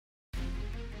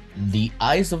The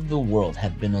eyes of the world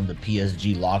have been on the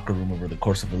PSG locker room over the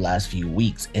course of the last few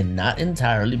weeks, and not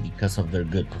entirely because of their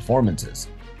good performances.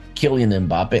 Kylian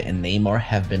Mbappe and Neymar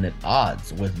have been at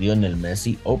odds, with Lionel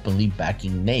Messi openly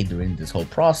backing Ney during this whole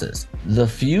process. The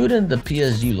feud in the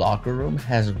PSG locker room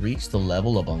has reached a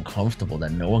level of uncomfortable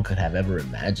that no one could have ever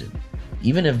imagined,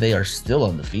 even if they are still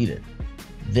undefeated.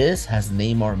 This has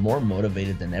Neymar more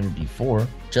motivated than ever before.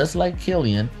 Just like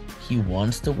Kylian, he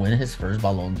wants to win his first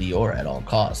Ballon D'Or at all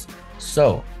costs.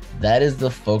 So that is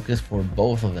the focus for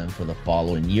both of them for the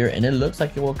following year, and it looks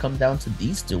like it will come down to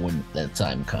these two when that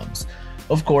time comes.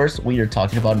 Of course, we are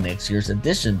talking about next year's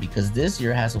edition because this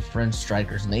year has a French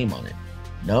striker's name on it.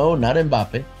 No, not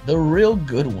Mbappe, the real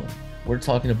good one. We're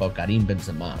talking about Karim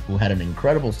Benzema, who had an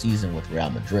incredible season with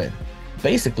Real Madrid,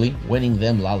 basically winning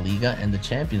them La Liga and the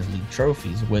Champions League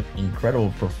trophies with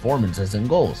incredible performances and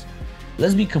goals.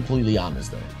 Let's be completely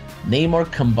honest though.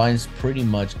 Neymar combines pretty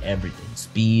much everything: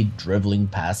 speed, dribbling,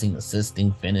 passing,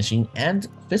 assisting, finishing, and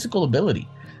physical ability.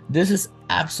 This is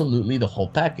absolutely the whole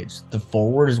package. The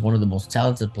forward is one of the most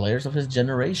talented players of his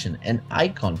generation, an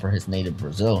icon for his native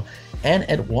Brazil, and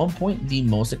at one point the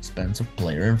most expensive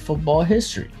player in football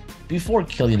history, before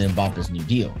Kylian Mbappe's new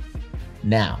deal.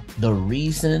 Now, the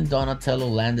reason Donatello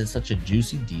landed such a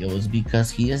juicy deal is because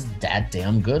he is that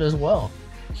damn good as well.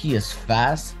 He is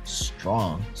fast,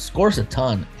 strong, scores a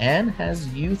ton, and has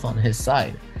youth on his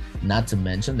side. Not to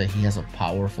mention that he has a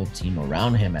powerful team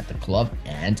around him at the club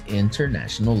and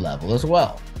international level as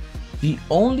well. The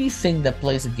only thing that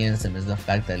plays against him is the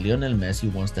fact that Lionel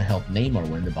Messi wants to help Neymar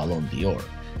win the Ballon D'Or.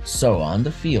 So on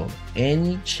the field,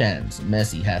 any chance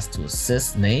Messi has to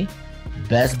assist Ney,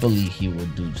 best believe he will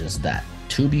do just that.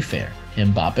 To be fair,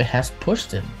 Mbappe has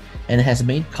pushed him and has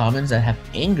made comments that have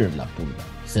angered La Pulga,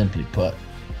 simply put.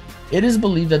 It is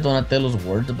believed that Donatello's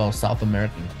words about South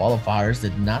American qualifiers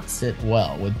did not sit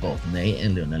well with both Ney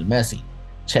and Lionel Messi.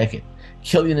 Check it.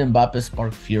 Kylian Mbappe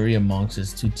sparked fury amongst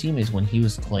his two teammates when he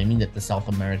was claiming that the South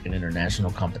American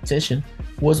international competition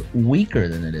was weaker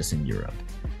than it is in Europe.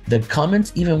 The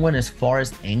comments even went as far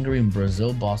as angering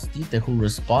Brazil boss Tite, who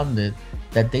responded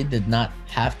that they did not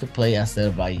have to play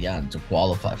Azerbaijan to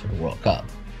qualify for the World Cup.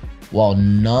 While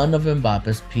none of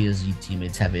Mbappe's PSG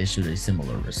teammates have issued a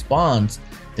similar response,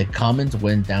 the comments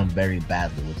went down very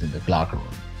badly within the locker room.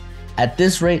 At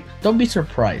this rate, don't be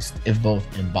surprised if both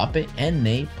Mbappe and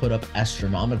Ney put up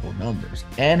astronomical numbers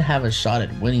and have a shot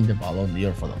at winning the Ballon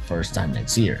D'Or for the first time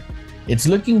next year. It's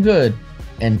looking good,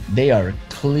 and they are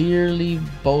clearly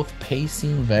both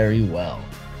pacing very well.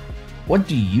 What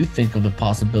do you think of the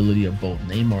possibility of both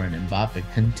Neymar and Mbappe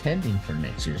contending for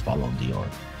next year's Ballon d'Or?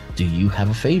 Do you have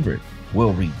a favorite?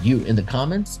 We'll read you in the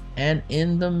comments, and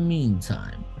in the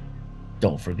meantime,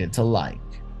 don't forget to like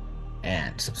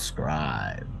and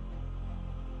subscribe.